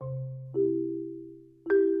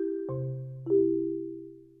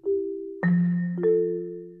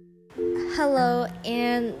Hello,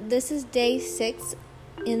 and this is day 6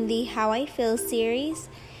 in the How I Feel series,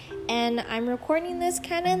 and I'm recording this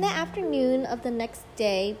kind of in the afternoon of the next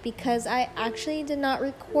day because I actually did not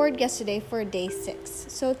record yesterday for day 6.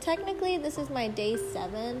 So technically this is my day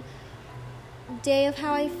 7 day of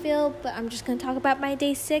How I Feel, but I'm just going to talk about my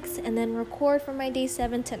day 6 and then record for my day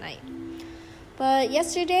 7 tonight. But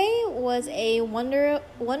yesterday was a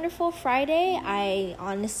wonderful Friday. I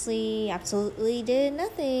honestly absolutely did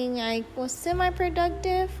nothing. I was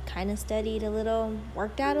semi-productive, kind of studied a little,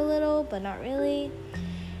 worked out a little, but not really.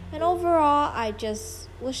 And overall, I just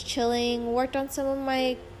was chilling, worked on some of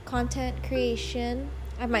my content creation.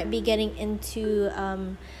 I might be getting into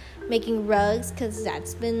making rugs because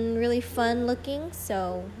that's been really fun looking.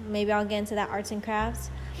 So maybe I'll get into that arts and crafts.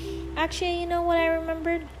 Actually, you know what I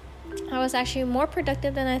remembered? I was actually more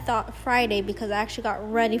productive than I thought Friday because I actually got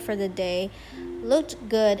ready for the day, looked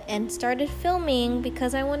good, and started filming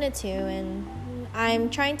because I wanted to. And I'm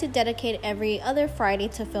trying to dedicate every other Friday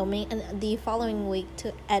to filming and the following week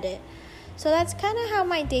to edit. So that's kind of how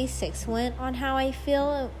my day 6 went on How I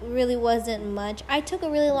Feel. It really wasn't much. I took a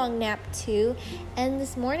really long nap too, and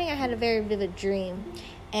this morning I had a very vivid dream.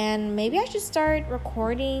 And maybe I should start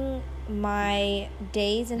recording my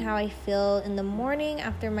days and how I feel in the morning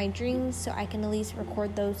after my dreams so I can at least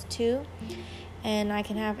record those too. And I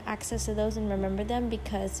can have access to those and remember them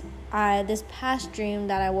because this past dream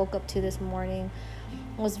that I woke up to this morning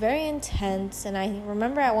was very intense. And I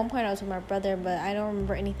remember at one point I was with my brother, but I don't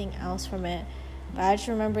remember anything else from it. But I just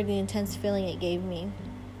remember the intense feeling it gave me.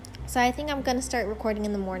 So I think I'm going to start recording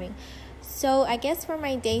in the morning. So I guess for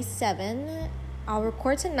my day 7... I'll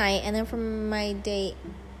record tonight, and then for my day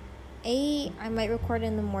 8, I might record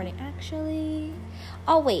in the morning. Actually,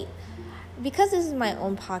 I'll wait. Because this is my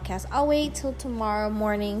own podcast, I'll wait till tomorrow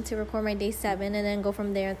morning to record my day 7, and then go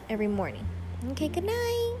from there every morning. Okay, good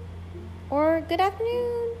night. Or good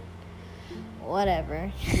afternoon.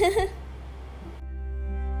 Whatever.